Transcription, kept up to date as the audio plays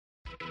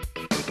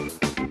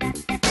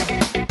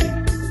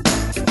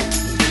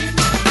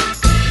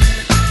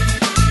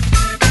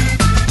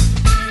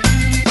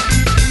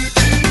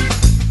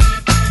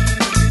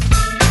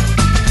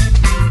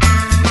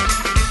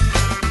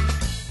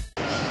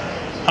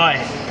Hi,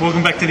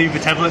 welcome back to the Uber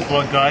Tablet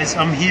vlog, guys.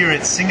 I'm here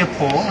at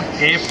Singapore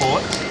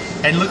Airport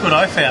and look what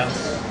I found.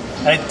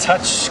 A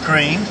touch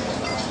screen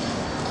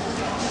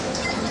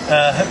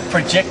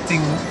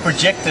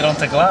projected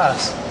onto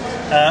glass.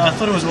 I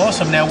thought it was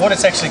awesome. Now what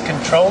it's actually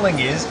controlling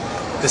is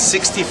the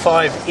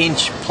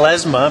 65-inch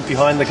plasma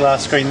behind the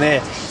glass screen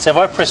there. So if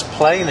I press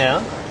play now,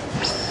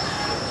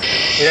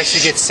 it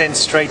actually gets sent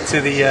straight to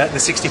the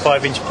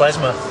 65-inch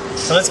plasma.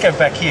 So let's go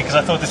back here because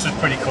I thought this was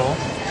pretty cool.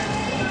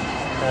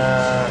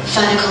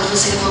 So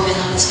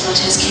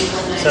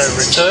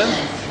return,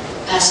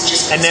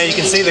 and now you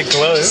can see the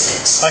globe.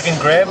 I can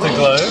grab the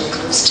globe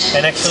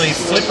and actually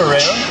flip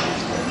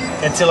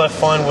around until I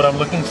find what I'm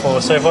looking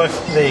for. So if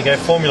there you go,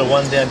 Formula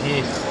 1 down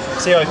here.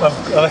 See, I've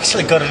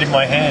actually got it in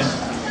my hand.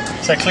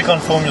 So I click on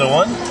Formula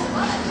 1,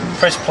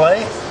 press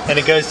play, and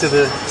it goes to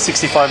the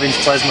 65-inch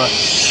plasma.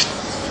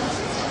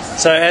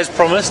 So as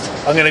promised,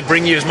 I'm going to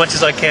bring you as much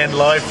as I can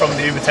live from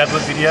the Uber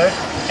Tablet video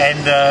and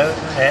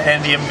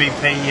the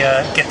MVP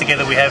get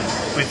together we have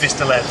with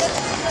Vista Labs.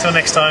 Till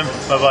next time,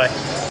 bye bye.